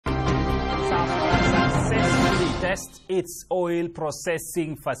tests its oil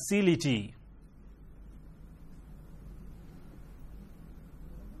processing facility.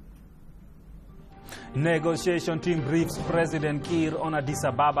 Negotiation team briefs President Kiir on Addis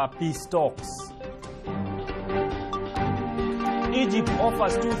Ababa peace talks. Egypt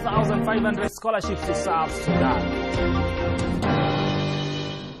offers 2,500 scholarships to South Sudan.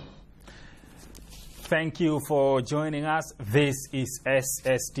 Thank you for joining us. This is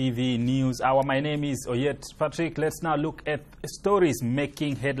SSTV News Hour. My name is Oyet Patrick. Let's now look at stories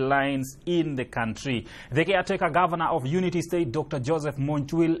making headlines in the country. The caretaker governor of Unity State, Dr. Joseph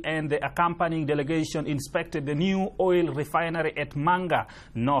Monchwil, and the accompanying delegation inspected the new oil refinery at Manga,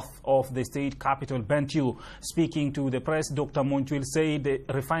 north of the state capital, Bentiu. Speaking to the press, Dr. Monchwil said the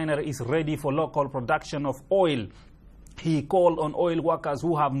refinery is ready for local production of oil. He called on oil workers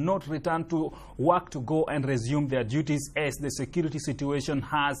who have not returned to work to go and resume their duties as the security situation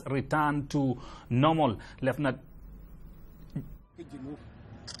has returned to normal. Lieutenant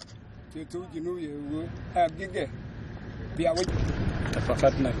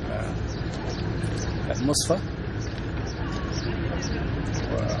اتفقنا المصفى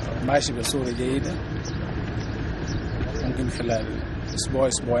وماشي بصورة جيدة. ممكن خلال أسبوع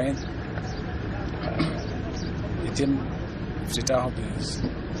أسبوعين يتم افتتاحه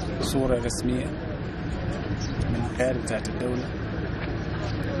بصورة رسمية من القيادة بتاعت الدولة،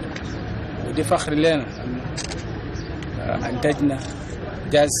 ودي فخر لنا أنتجنا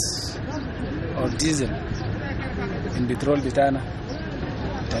جاز أو ديزل من بترول بتاعنا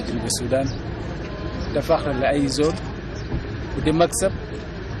بتاع جنوب السودان. ده فخر لأي زول ودي مكسب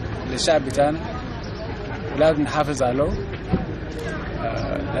للشعب بتاعنا ولازم نحافظ عليه،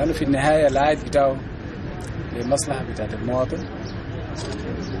 لأنه في النهاية العائد بتاعه لمصلحة بتاعت المواطن.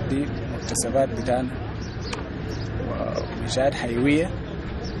 دي مكتسبات بتاعنا ومشاهد حيوية،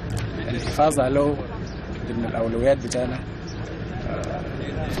 الحفاظ عليه ضمن الأولويات بتاعنا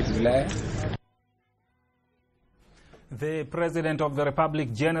في الولاية. The President of the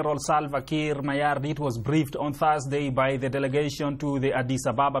Republic, General Salva Kiir Mayardit, was briefed on Thursday by the delegation to the Addis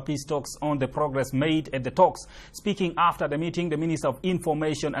Ababa peace talks on the progress made at the talks. Speaking after the meeting, the Minister of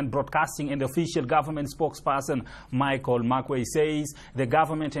Information and Broadcasting and the official government spokesperson, Michael Makwe, says the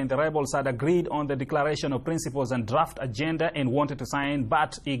government and the rebels had agreed on the declaration of principles and draft agenda and wanted to sign,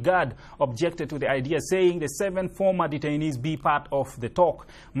 but IGAD objected to the idea, saying the 7 former detainees be part of the talk.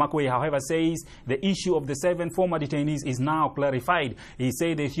 Makwe, however, says the issue of the 7 former detainees is now clarified. He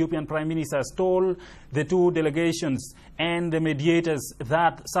said the Ethiopian Prime Minister told the 2 delegations and the mediators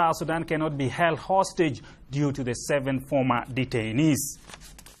that South Sudan cannot be held hostage due to the 7 former detainees.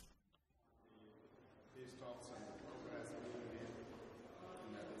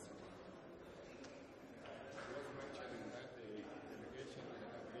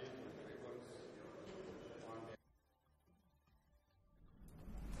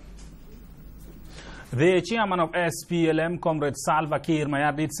 The chairman of SPLM, Comrade Salva Kiir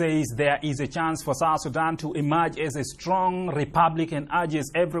Mayardit, says there is a chance for South Sudan to emerge as a strong republic and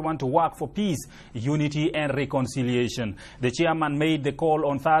urges everyone to work for peace, unity and reconciliation. The chairman made the call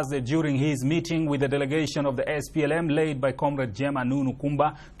on Thursday during his meeting with the delegation of the SPLM led by Comrade Jema Nunu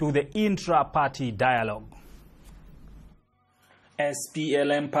Kumba to the intra-party dialogue.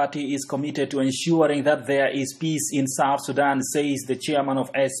 SPLM party is committed to ensuring that there is peace in South Sudan, says the chairman of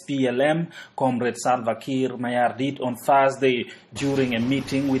SPLM, Comrade Salva Kiir Mayardit, on Thursday during a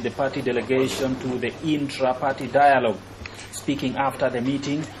meeting with the party delegation to the intra-party dialogue. Speaking after the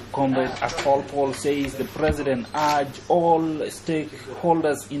meeting, Comrade Akol Paul says the president urged all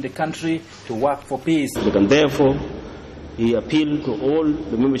stakeholders in the country to work for peace. And therefore, he appealed to all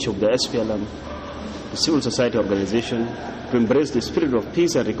the members of the SPLM, the civil society organization, to embrace the spirit of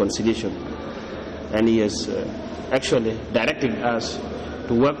peace and reconciliation. And he has actually directed us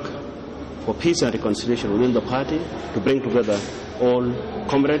to work for peace and reconciliation within the party, to bring together all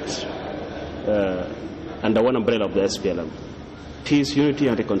comrades under one umbrella of the SPLM. Peace, unity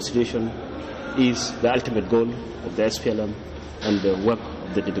and reconciliation is the ultimate goal of the SPLM and the work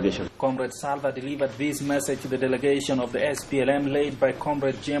of the delegation. Comrade Salva delivered this message to the delegation of the SPLM led by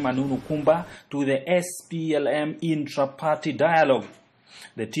Comrade Jema Nunu Kumba to the SPLM intra-party dialogue.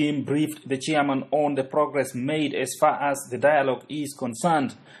 The team briefed the chairman on the progress made as far as the dialogue is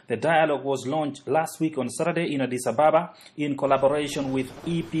concerned. The dialogue was launched last week on Saturday in Addis Ababa in collaboration with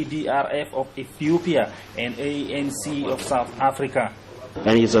EPDRF of Ethiopia and ANC of South Africa.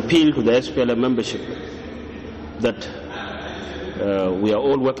 And his appeal to the SPLM membership that we are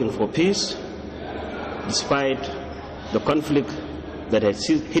all working for peace despite the conflict that has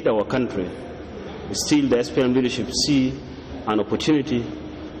hit our country. Still, the SPLM leadership see an opportunity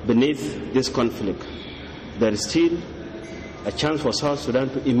beneath this conflict there is still a chance for South Sudan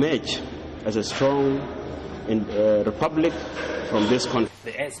to emerge as a strong republic from this conflict.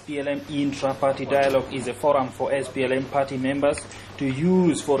 The SPLM intra-party dialogue is a forum for SPLM party members to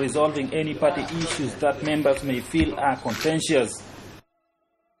use for resolving any party issues that members may feel are contentious.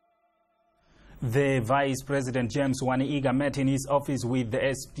 The Vice President James Waniiga met in his office with the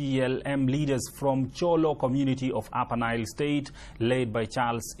SPLM leaders from Cholo community of Upper Nile State, led by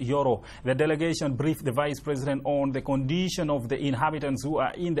Charles Yoro. The delegation briefed the Vice President on the condition of the inhabitants who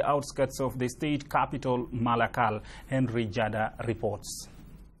are in the outskirts of the state capital, Malakal. Henry Jada reports.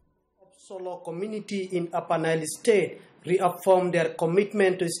 Cholo community in Upper Nile State reaffirmed their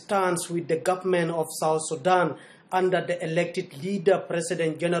commitment to stand with the government of South Sudan under the elected leader,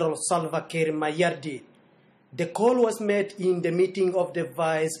 President General Salva Kiir Mayardit. The call was made in the meeting of the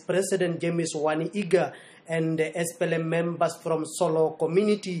Vice President James Waniiga and the SPLM members from Solo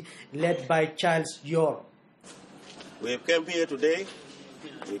community led by Charles Yor. We came here today,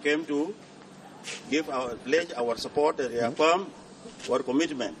 we came to give our pledge, our support, and reaffirm our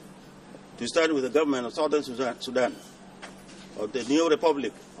commitment to stand with the government of Southern Sudan, of the new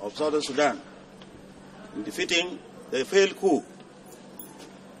Republic of Southern Sudan, in defeating the failed coup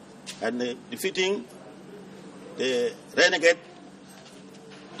and defeating the renegade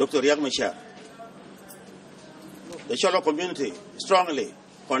Dr. al-Bashir. The Cholo community strongly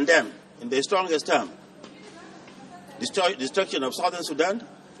condemned in the strongest term destruction of Southern Sudan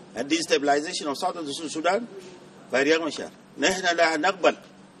and destabilization of Southern Sudan by al-Bashir. نحن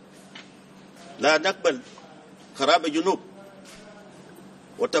لا نقبل خراب الجنوب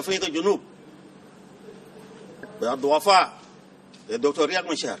وتفريق الجنوب بالضعفاء الدكتور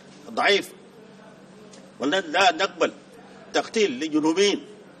al-Bashir الضعيف، ولا نقبل تقتيل لجنوبيين،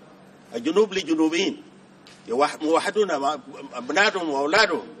 الجنوب لجنوبيين موحدون أبنائهم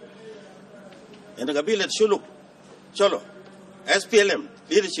وأولادهم. إن قبيلة شلو SPLM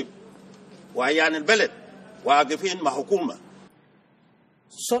leadership وعيان البلد واقفين مع حكومة.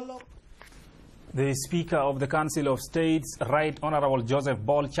 The Speaker of the Council of States, Right Honorable Joseph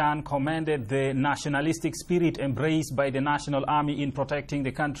Bolchan, commended the nationalistic spirit embraced by the National Army in protecting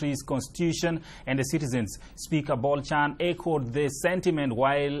the country's constitution and the citizens. Speaker Bolchan echoed the sentiment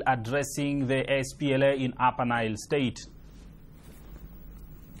while addressing the SPLA in Upper Nile State.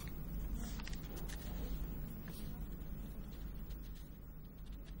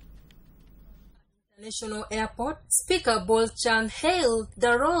 National Airport, Speaker Bolchan hailed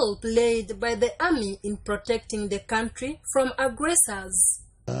the role played by the army in protecting the country from aggressors.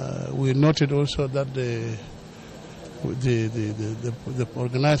 We noted also that the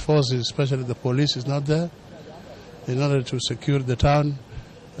organized forces, especially the police, is not there in order to secure the town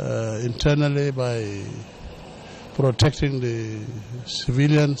internally by protecting the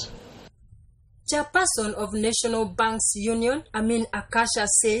civilians. Chairperson of National Banks Union, Amin Akasha,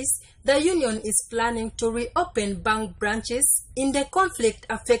 says the union is planning to reopen bank branches in the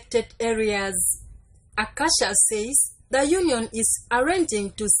conflict-affected areas. Akasha says the union is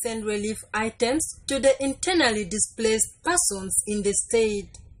arranging to send relief items to the internally displaced persons in the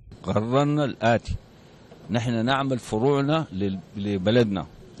state. قررنا الآتي: نحن نعمل فروعنا لبلدنا،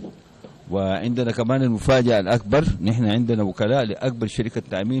 وعندنا كمان المفاجأة الأكبر، نحن عندنا وكلاء لأكبر شركة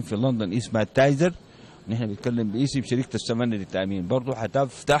تأمين في لندن اسمها تايزر، نحن بنتكلم باسم شركة السمنة للتأمين، برضو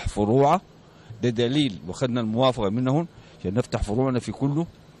حتفتح فروعها. ده دليل وخدنا الموافقة منهم عشان نفتح فروعنا في كل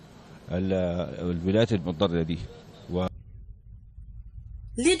الولايات المتضررة دي.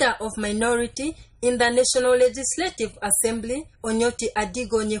 Leader of minority in the National Legislative Assembly, Onyoti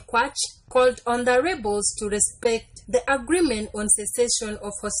Adigo Nyekwach, called on the rebels to respect the agreement on cessation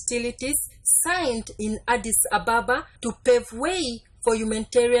of hostilities signed in Addis Ababa to pave way for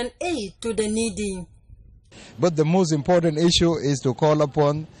humanitarian aid to the needy. But the most important issue is to call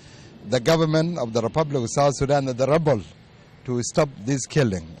upon the government of the Republic of South Sudan and the rebels to stop this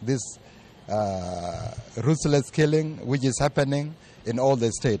killing, this ruthless killing which is happening in all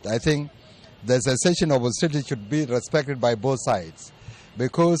the state. I think the cessation of hostility should be respected by both sides,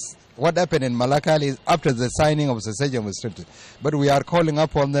 because what happened in Malakal is after the signing of cessation of hostility. But we are calling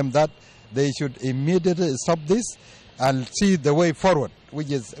upon them that they should immediately stop this and see the way forward,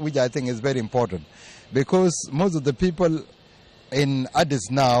 which I think is very important, because most of the people in Addis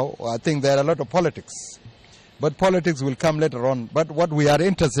now, I think there are a lot of politics, but politics will come later on. But what we are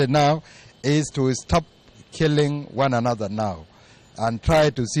interested now is to stop killing one another now and try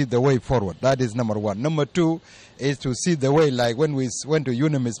to see the way forward. That is number one. Number two is to see the way, like when we went to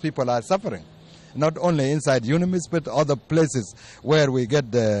UNIMIS, people are suffering. Not only inside UNIMIS, but other places where we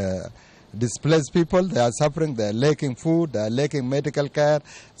get the displaced people, they are suffering, they are lacking food, they are lacking medical care,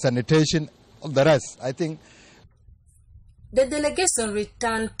 sanitation, all the rest. I think the delegation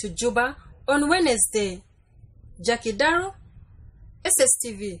returned to Juba on Wednesday. Jackie Darrow,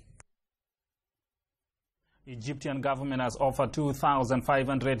 SSTV. Egyptian government has offered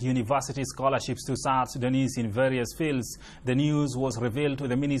 2,500 university scholarships to South Sudanese in various fields. The news was revealed to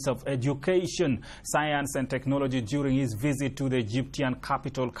the Minister of Education, Science and Technology during his visit to the Egyptian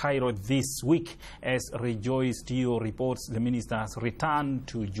capital, Cairo, this week. As Rejoice Tio reports, the minister has returned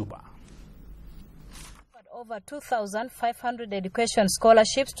to Juba. Over 2,500 education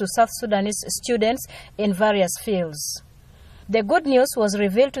scholarships to South Sudanese students in various fields. The good news was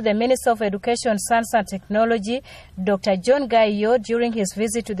revealed to the Minister of Education, Science and Technology, Dr. John Gayo, during his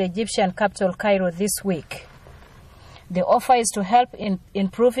visit to the Egyptian capital, Cairo, this week. The offer is to help in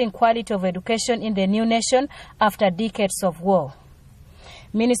improving quality of education in the new nation after decades of war.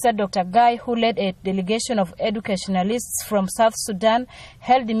 Minister Dr. Guy, who led a delegation of educationalists from South Sudan,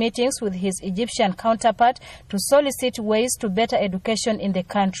 held meetings with his Egyptian counterpart to solicit ways to better education in the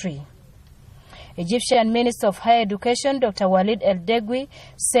country. Egyptian Minister of Higher Education, Dr. Walid El-Degwi,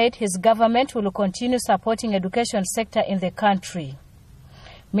 said his government will continue supporting education sector in the country.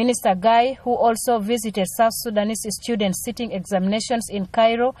 Minister Guy, who also visited South Sudanese students sitting examinations in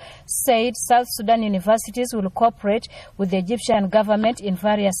Cairo, said South Sudan universities will cooperate with the Egyptian government in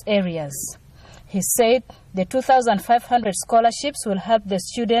various areas. He said the 2,500 scholarships will help the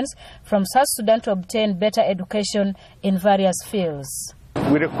students from South Sudan to obtain better education in various fields.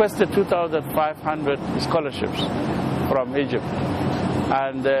 We requested 2,500 scholarships from Egypt.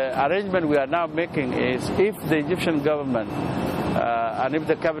 And the arrangement we are now making is if the Egyptian government and if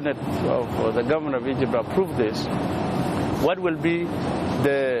the cabinet of the government of Egypt approve this, what will be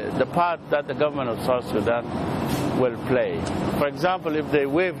the part that the government of South Sudan will play? For example, if they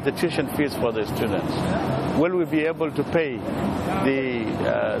waive the tuition fees for the students, will we be able to pay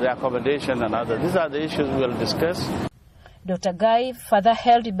the accommodation and others? These are the issues we'll discuss. Dr. Guy further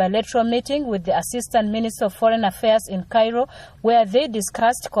held a bilateral meeting with the Assistant Minister of Foreign Affairs in Cairo, where they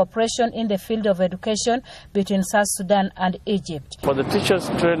discussed cooperation in the field of education between South Sudan and Egypt. For the Teachers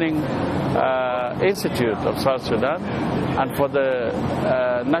Training Institute of South Sudan and for the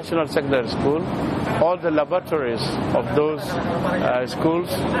National Secondary School, all the laboratories of those schools,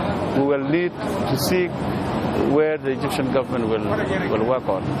 we will need to see where the Egyptian government will work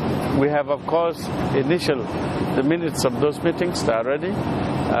on. We have, of course, the minutes of those meetings are ready,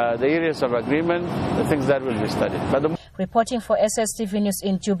 the areas of agreement, the things that will be studied. Reporting for SSTV News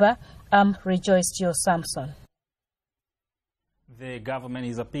in Juba, I'm Rejoice Tio Samson. The government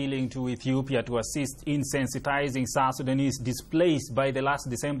is appealing to Ethiopia to assist in sensitizing South Sudanese displaced by the last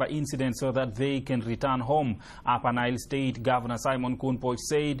December incident so that they can return home. Upper Nile State Governor Simon Kunpoch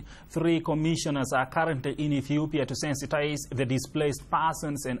said 3 commissioners are currently in Ethiopia to sensitize the displaced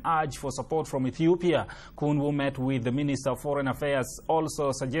persons and urge for support from Ethiopia. Kun, who met with the Minister of Foreign Affairs,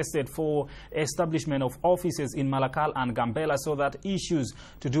 also suggested for establishment of offices in Malakal and Gambela so that issues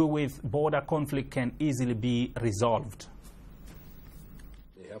to do with border conflict can easily be resolved.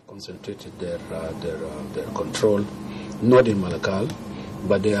 They have concentrated their control, not in Malakal,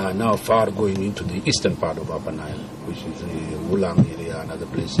 but they are now far going into the eastern part of Upper Nile, which is the Wulang area and other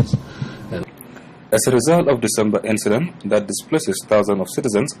places. And as a result of December incident that displaces thousands of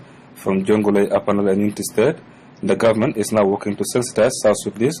citizens from Jonglei, Upper Nile and Unity State, the government is now working to sensitize South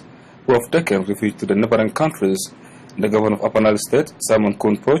Sudanese who have taken refuge to the neighboring countries. The governor of Upper Nile State, Simon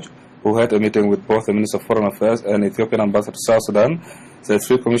Kunpoch, who had a meeting with both the Minister of Foreign Affairs and Ethiopian ambassador to South Sudan, said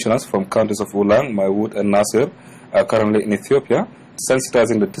 3 commissioners from counties of Wulang, Maiwut and Nasir are currently in Ethiopia,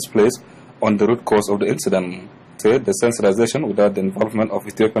 sensitizing the displaced on the root cause of the incident. Said the sensitization without the involvement of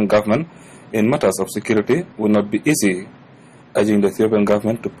Ethiopian government in matters of security will not be easy, urging the Ethiopian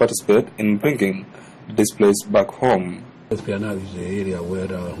government to participate in bringing the displaced back home. Ethiopia now is the area where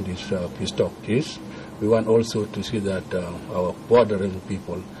this peace talk is. We want also to see that our bordering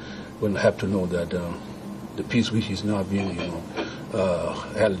people will have to know that the peace which is now being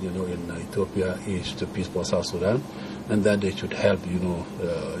held in Ethiopia is the peace for South Sudan, and that they should help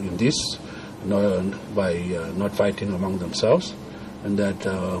in this by not fighting among themselves, and that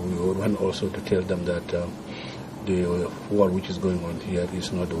we want also to tell them that the war which is going on here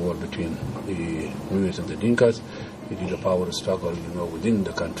is not a war between the Nuers and the Dinkas. It is a power struggle within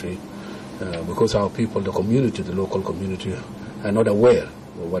the country, because our people, the community, the local community, are not aware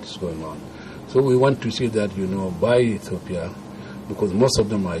of what is going on. So we want to see that by Ethiopia, because most of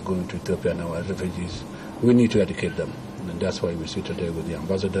them are going to Ethiopia now as refugees, we need to educate them, and that's why we sit today with the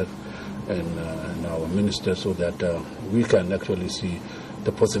ambassador and our minister, so that we can actually see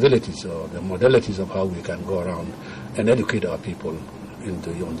the possibilities or the modalities of how we can go around and educate our people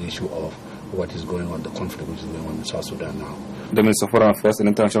on the issue of what is going on, the conflict which is going on in South Sudan now. The Minister of Foreign Affairs and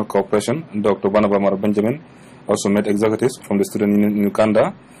International Cooperation, Dr. Banabamara Benjamin, also met executives from the student union in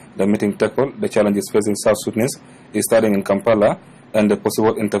Uganda. The meeting tackled the challenges facing South Sudanese studying in Kampala and the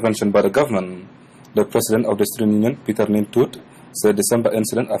possible intervention by the government. The president of the student union, Peter Nintut, said the December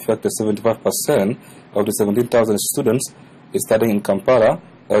incident affected 75% of the 17,000 students studying in Kampala,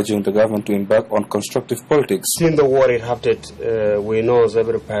 urging the government to embark on constructive politics. Since the war it happened, we know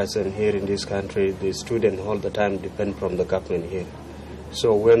every person here in this country, the student all the time depend from the government here.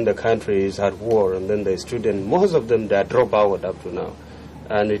 So when the country is at war, and then the student, most of them, they drop out up to now.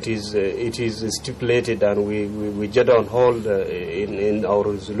 And it is stipulated, and we just on hold in our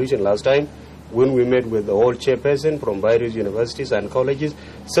resolution last time, when we met with the whole chairperson from various universities and colleges,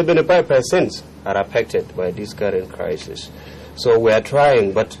 75% are affected by this current crisis. So we are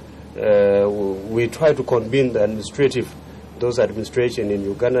trying, but we try to convince the those administration in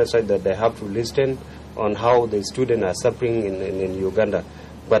Uganda said that they have to listen on how the students are suffering in Uganda.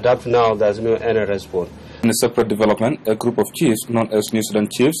 But up to now, there's no any response. In a separate development, a group of chiefs, known as New Sudan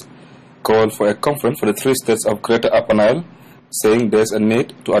Chiefs, called for a conference for the 3 states of Greater Upper Nile, saying there's a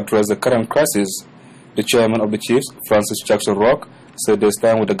need to address the current crisis. The chairman of the chiefs, Francis Jackson Rock, said they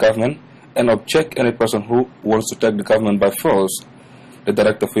stand with the government and object any person who wants to take the government by force. The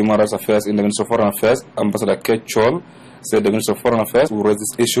Director of Human Rights Affairs in the Ministry of Foreign Affairs, Ambassador Kate Chol, said the Ministry of Foreign Affairs will raise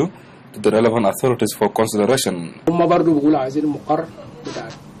this issue to the relevant authorities for consideration.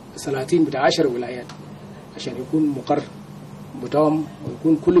 عشان يكون مقر بتاعهم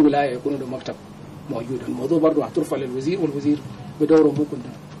ويكون كل ولايه يكون له مكتب موجود. الموضوع برضه هترفع للوزير والوزير بدوره ممكن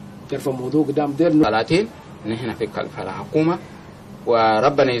يرفع الموضوع قدام دير 30 نحن في الحكومه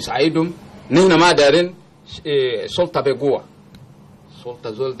وربنا يساعدهم. نحن ما دارين سلطه بقوه.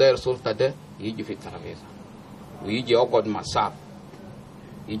 سلطه زول داير سلطه ده يجي في الترابيزه ويجي يقعد مع الشعب،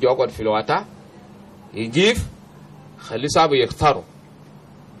 يجي يقعد في الوطا يجيب خلي الشعب يختاروا.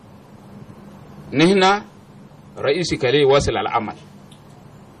 نحن رئيسي كلي واصل العمل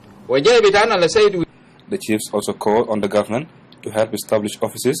وجاي بتاعنا لسيد. The chiefs also called on the government to help establish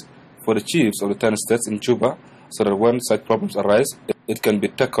offices for the chiefs of the 10 states in Juba so that when such problems arise, it can be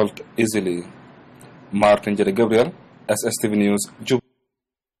tackled easily. Martin Jere Gabriel, SSTV News, Juba.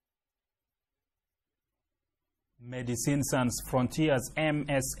 Medicine Sans Frontiers,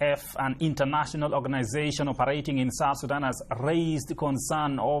 MSF, an international organization operating in South Sudan, has raised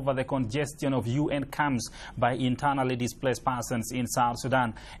concern over the congestion of UN camps by internally displaced persons in South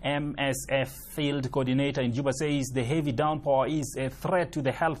Sudan. MSF field coordinator in Juba says the heavy downpour is a threat to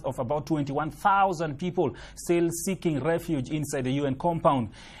the health of about 21,000 people still seeking refuge inside the UN compound,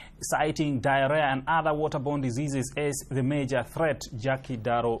 citing diarrhea and other waterborne diseases as the major threat. Jackie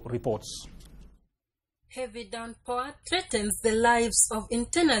Darrow reports. Heavy downpour threatens the lives of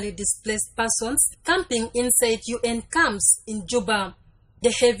internally displaced persons camping inside UN camps in Juba.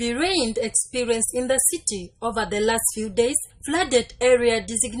 The heavy rain experienced in the city over the last few days flooded area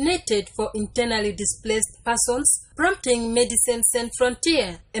designated for internally displaced persons, prompting Medicine Sans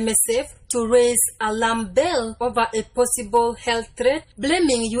Frontiers, MSF, to raise alarm bell over a possible health threat,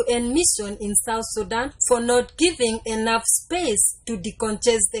 blaming UN mission in South Sudan for not giving enough space to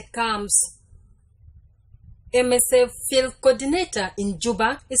decongest the camps. MSF field coordinator in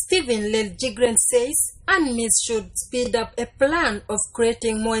Juba, Stephen Leljigren, says UNMISS should speed up a plan of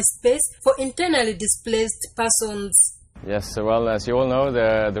creating more space for internally displaced persons. Yes, well, as you all know,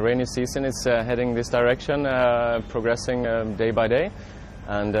 the rainy season is heading this direction, progressing day by day.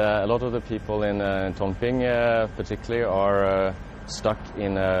 And a lot of the people in Tonping particularly are stuck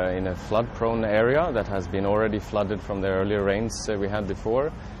in a flood-prone area that has been already flooded from the earlier rains we had before.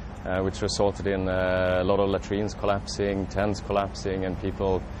 Which resulted in a lot of latrines collapsing, tents collapsing, and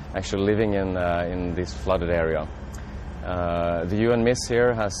people actually living in this flooded area. The UN MISS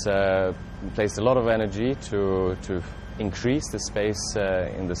here has placed a lot of energy to increase the space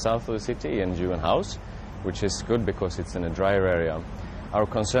in the south of the city in UN House, which is good because it's in a drier area. Our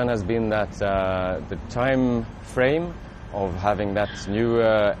concern has been that the time frame of having that new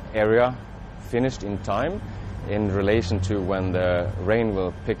area finished in time in relation to when the rain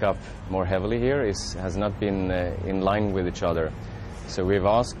will pick up more heavily here has not been in line with each other. So we've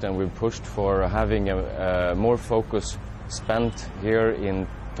asked and we've pushed for having a more focus spent here in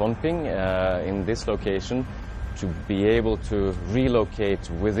Tonping, in this location, to be able to relocate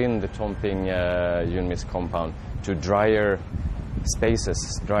within the Tonping UNMISS compound to drier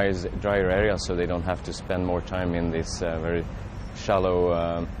spaces, drier areas, so they don't have to spend more time in these very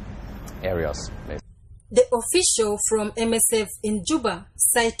shallow areas. The official from MSF in Juba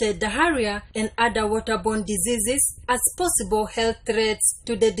cited diarrhea and other waterborne diseases as possible health threats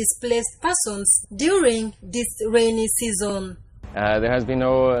to the displaced persons during this rainy season. There has been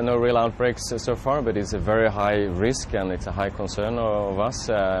no real outbreaks so far, but it's a very high risk and it's a high concern of us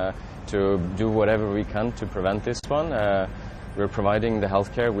to do whatever we can to prevent this one. We're providing the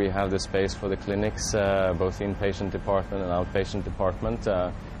healthcare. We have the space for the clinics, both inpatient department and outpatient department,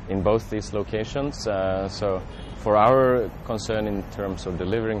 in both these locations. So for our concern in terms of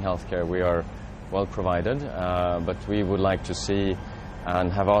delivering healthcare, we are well provided, but we would like to see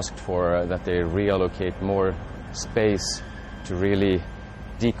and have asked for that they reallocate more space to really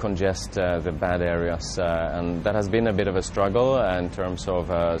decongest the bad areas, and that has been a bit of a struggle in terms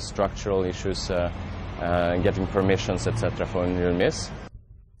of structural issues, getting permissions, etc. for NURMIS.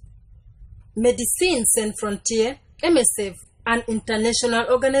 Médecins Sans Frontières, MSF, an international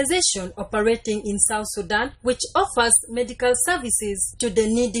organization operating in South Sudan, which offers medical services to the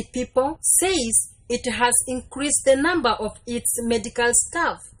needy people, says it has increased the number of its medical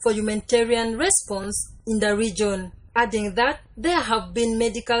staff for humanitarian response in the region, adding that there have been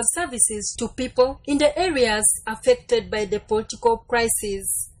medical services to people in the areas affected by the political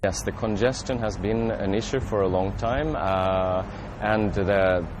crisis. Yes, the congestion has been an issue for a long time, and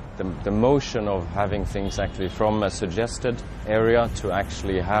the motion of having things actually from a suggested area to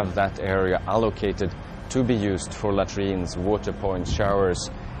actually have that area allocated to be used for latrines, water points,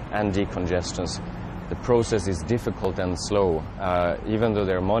 showers and decongestions. The process is difficult and slow, even though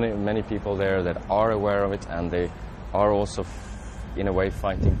there are many people there that are aware of it and they are also in a way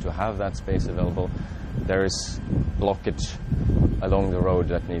fighting to have that space available. There is blockage along the road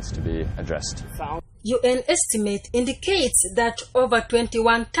that needs to be addressed. UN estimate indicates that over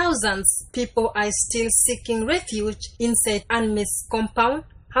 21,000 people are still seeking refuge inside UNMISS compound.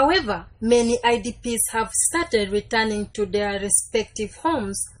 However, many IDPs have started returning to their respective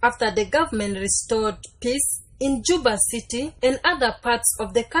homes after the government restored peace in Juba City and other parts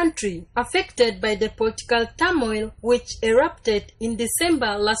of the country affected by the political turmoil which erupted in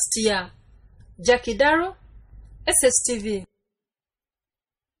December last year. Jackie Darrow, SSTV.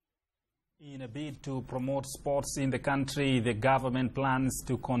 In a bid to promote sports in the country, the government plans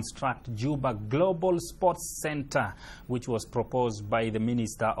to construct Juba Global Sports Center, which was proposed by the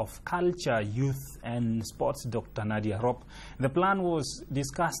Minister of Culture, Youth and Sports, Dr. Nadia Arop. The plan was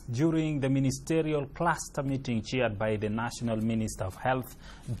discussed during the ministerial cluster meeting chaired by the National Minister of Health,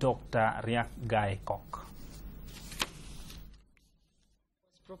 Dr. Riek Guy Kok.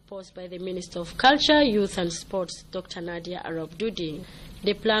 Proposed by the Minister of Culture, Youth and Sports, Dr. Nadia Arop.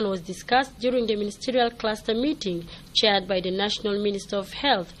 The plan was discussed during the ministerial cluster meeting chaired by the National Minister of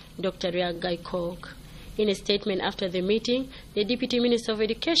Health, Dr. Riek Guy Kok. In a statement after the meeting, the Deputy Minister of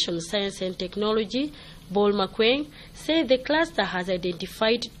Education, Science and Technology, Bol Makweng, said the cluster has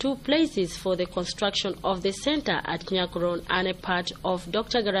identified 2 places for the construction of the center at Nyakron and a part of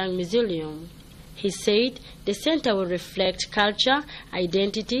Dr. Garang Mausoleum. He said the center will reflect culture,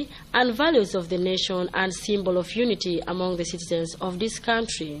 identity, and values of the nation and symbol of unity among the citizens of this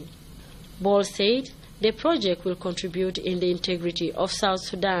country. Ball said the project will contribute in the integrity of South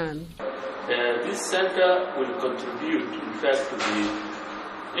Sudan. This center will contribute, in fact, to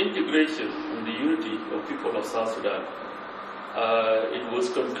the integration and the unity of people of South Sudan. It was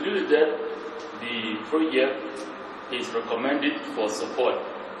concluded that the project is recommended for support,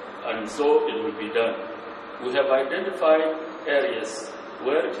 and so it will be done. We have identified areas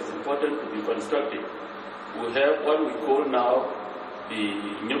where it is important to be constructed. We have what we call now the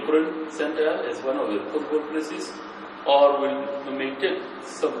Nyakron Center as one of the possible places, or we'll maintain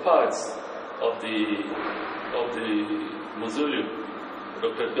some parts of the mausoleum,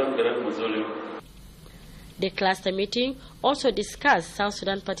 Dr. John Garang Mausoleum. The cluster meeting also discussed South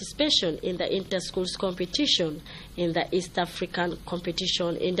Sudan participation in the inter-schools competition in the East African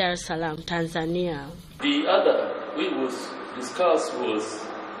competition in Dar es Salaam, Tanzania. The other we was discussed was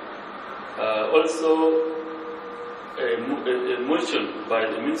also a motion by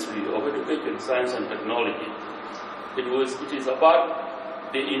the Ministry of Education, Science and Technology. It is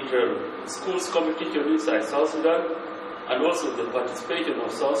about the inter-schools competition inside South Sudan and also the participation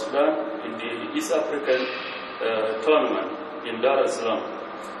of South Sudan in the East African tournament in Dar es Salaam.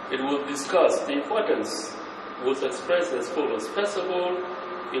 It was discussed, the importance was expressed as follows. First of all,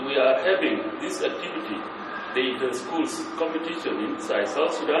 if we are having this activity, the inter-schools competition inside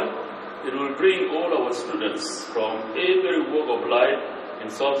South Sudan, it will bring all our students from every walk of life in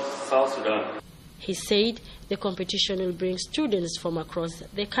South Sudan. He said the competition will bring students from across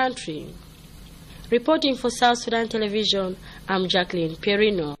the country. Reporting for South Sudan Television, I'm Jacqueline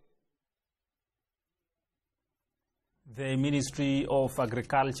Perino. The Ministry of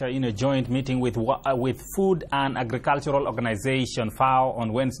Agriculture, in a joint meeting with Food and Agricultural Organization FAO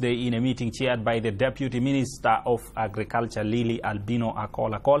on Wednesday, in a meeting chaired by the Deputy Minister of Agriculture Lily Albino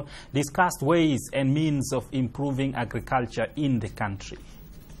Akol, discussed ways and means of improving agriculture in the country.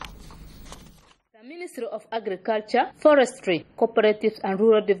 The Ministry of Agriculture, Forestry, Cooperatives and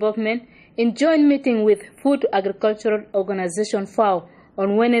Rural Development, in joint meeting with Food and Agricultural Organization FAO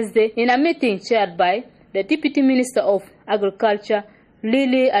on Wednesday, in a meeting chaired by the Deputy Minister of Agriculture,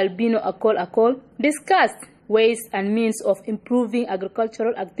 Lily Albino Akol, discussed ways and means of improving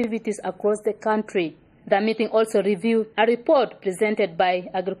agricultural activities across the country. The meeting also reviewed a report presented by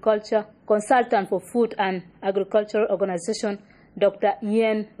Agriculture Consultant for Food and Agricultural Organization, Dr.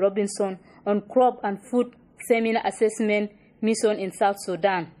 Ian Robinson, on crop and food seminar assessment mission in South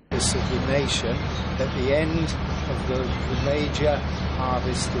Sudan. Of the nation at the end of the major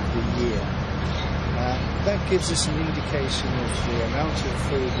harvest of the year. That gives us an indication of the amount of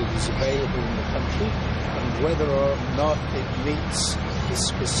food that is available in the country and whether or not it meets the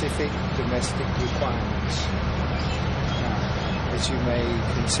specific domestic requirements. Now, as you may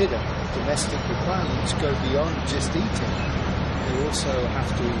consider, domestic requirements go beyond just eating. They also have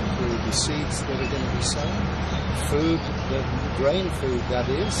to include the seeds that are going to be sown, food, grain food that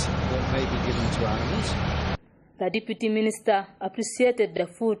is, that may be given to animals. The Deputy Minister appreciated the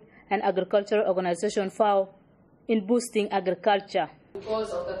Food and Agricultural Organization FAO in boosting agriculture. Because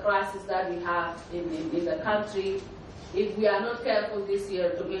of the crisis that we have in the country, if we are not careful this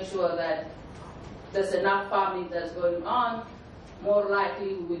year to make sure that there's enough farming that's going on, more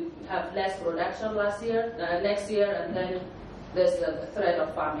likely we will have less production next year, and then there's the threat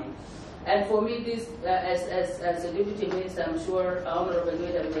of famine. And for me, this, as a Deputy Minister, I'm sure Honorable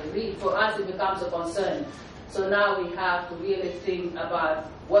Leader will agree, for us it becomes a concern. So now we have to really think about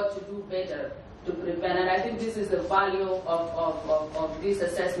what to do better to prevent. And I think this is the value of these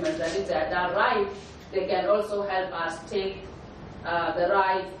assessments, that if they are done right, they can also help us take the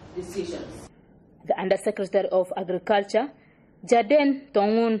right decisions. The Undersecretary of Agriculture, Jaden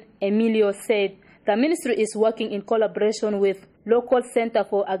Tongun Emilio, said the ministry is working in collaboration with local Center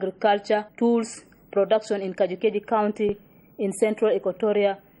for Agriculture Tools Production in Kajukeji County in Central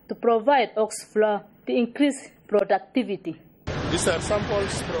Equatoria to provide ox flour to increase productivity. These are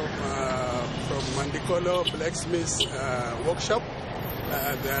samples from Mandikolo Blacksmith's workshop.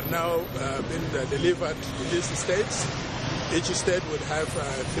 They are now being delivered to these states. Each state would have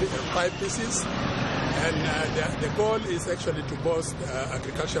 5 pieces. And the goal is actually to boost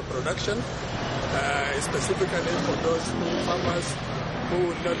agricultural production, specifically for those farmers who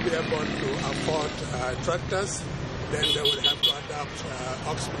would not be able to afford tractors. Then they would have to adopt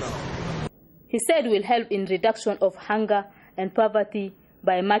ox plow. He said will help in reduction of hunger and poverty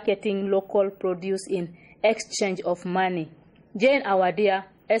by marketing local produce in exchange of money. Jane Awadia,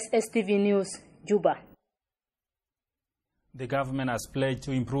 SSTV News, Juba. The government has pledged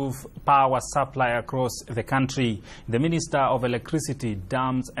to improve power supply across the country. The Minister of Electricity,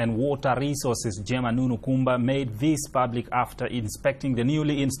 Dams and Water Resources, Gemma Nunu Kumba, made this public after inspecting the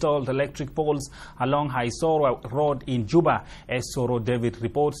newly installed electric poles along Haisora Road in Juba. As Soro David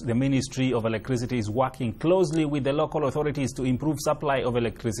reports, the Ministry of Electricity is working closely with the local authorities to improve supply of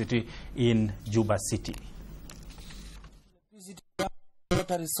electricity in Juba City.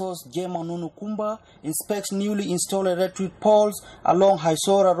 Water Resource Gemma Nunu Kumba inspects newly installed electric poles along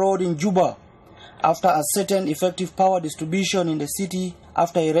Haisora Road in Juba after ascertained effective power distribution in the city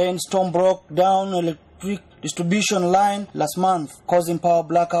after a rainstorm broke down electric distribution line last month, causing power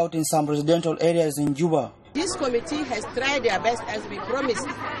blackout in some residential areas in Juba. This committee has tried their best, as we promised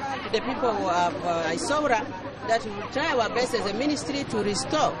to the people of Haisora, that we will try our best as a ministry to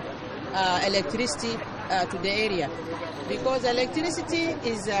restore electricity to the area, because electricity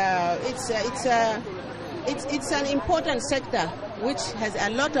is it's an important sector which has a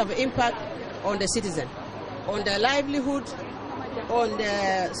lot of impact on the citizen, on the livelihood, on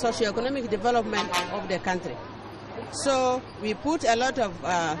the socio-economic development of the country. So we put a lot of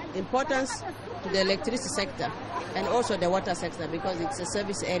importance to the electricity sector and also the water sector, because it's a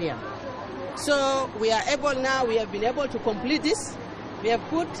service area. So we are able now, we have been able to complete this. We have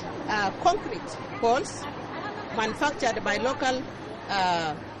put concrete poles manufactured by local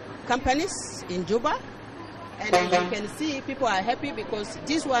companies in Juba. And as you can see, people are happy because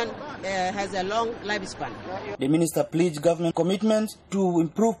this one has a long lifespan. The minister pleads government commitment to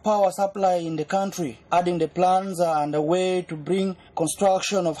improve power supply in the country, adding the plans are underway to bring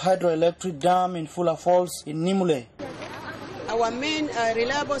construction of hydroelectric dam in Fula Falls in Nimule. Our main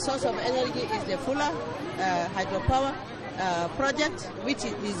reliable source of energy is the Fula hydropower project which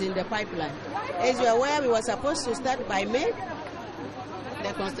is in the pipeline. As you are aware, we were supposed to start by May,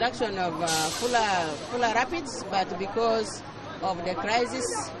 the construction of Fuller Rapids, but because of the crisis,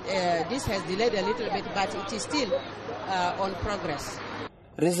 this has delayed a little bit, but it is still on progress.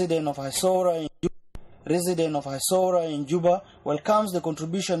 Resident of Haisora in Juba welcomes the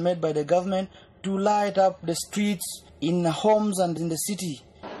contribution made by the government to light up the streets in homes and in the city.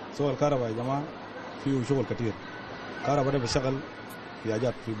 So الكهرباء يا جماعة فيه شغل كتير. الكهرباء ده بيشتغل في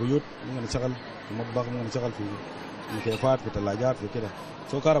حاجات في بيوت، ممكن نشتغل في مطبخ، ممكن نشتغل في مكيفات، في ثلاجات، في كده.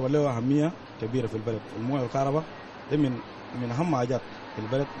 So الكهرباء له أهمية كبيرة في البلد. المويه والكهرباء ده من أهم حاجات في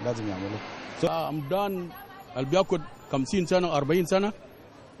البلد لازم يعملوها. أمدان اللي بياخد 50 سنة 40 سنة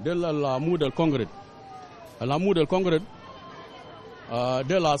ده العمود الكونكريت. العمود الكونكريت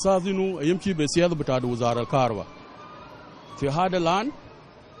ده الأساس إنه يمشي بسيادة بتاع وزارة الكهرباء. في هذا الآن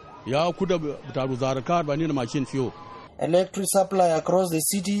يا كده بتاع وزارة الكهرباء نينا ماشيين فيه. Electric supply across the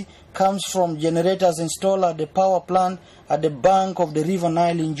city comes from generators installed at the power plant at the bank of the River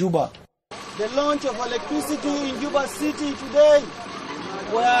Nile in Juba. The launch of electricity in Juba City today,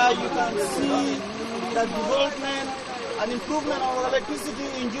 where you can see the development and improvement of electricity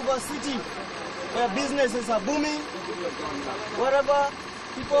in Juba City, where businesses are booming, wherever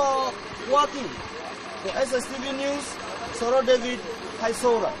people are working. For SSTV News, Soro David,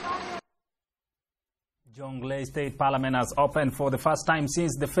 Haisora. Jonglei State Parliament has opened for the first time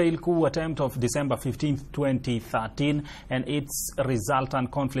since the failed coup attempt of December 15, 2013 and its resultant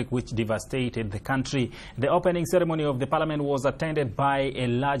conflict which devastated the country. The opening ceremony of the parliament was attended by a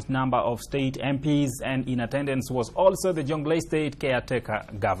large number of state MPs, and in attendance was also the Jonglei State caretaker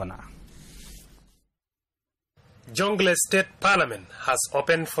governor. Jonglei State Parliament has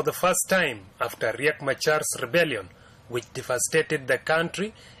opened for the first time after Riek Machar's rebellion, which devastated the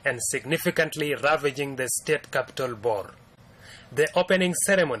country and significantly ravaging the state capital Bor. The opening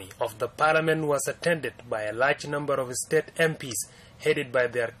ceremony of the parliament was attended by a large number of state MPs headed by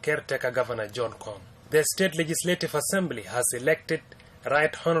their caretaker governor John Kong. The State Legislative Assembly has elected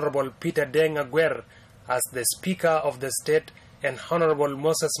Right Honorable Peter Deng Aguer as the Speaker of the state and Honorable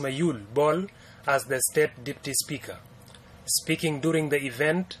Moses Mayul Bol as the State Deputy Speaker. Speaking during the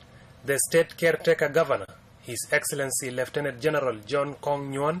event, the state caretaker governor, His Excellency Lieutenant General John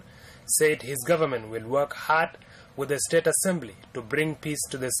Kong Nguyen, said his government will work hard with the State Assembly to bring peace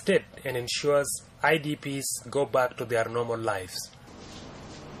to the state and ensures IDPs go back to their normal lives.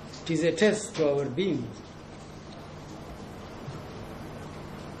 It is a test to our being.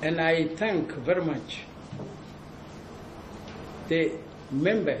 And I thank very much the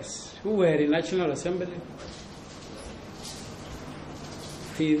members who were in National Assembly.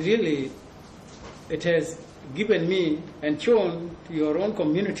 It has given me and shown to your own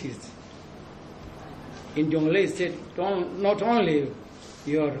communities in Jonglei State, not only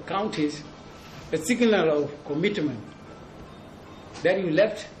your counties, a signal of commitment that you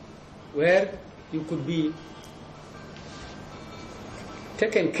left where you could be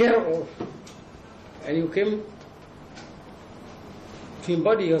taken care of, and you came to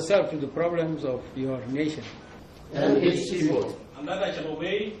embody yourself to the problems of your nation. And its people. And that I shall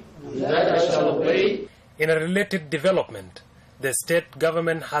obey. That I shall obey. In a related development, the state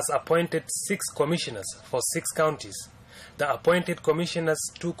government has appointed 6 commissioners for 6 counties. The appointed commissioners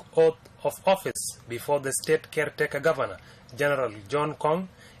took oath of office before the state caretaker governor, General John Kong,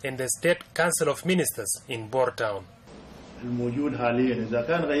 in the State Council of Ministers in Bor Town. الموجود حاليا إذا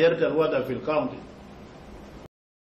كان غيرت الوضع في الكاونتي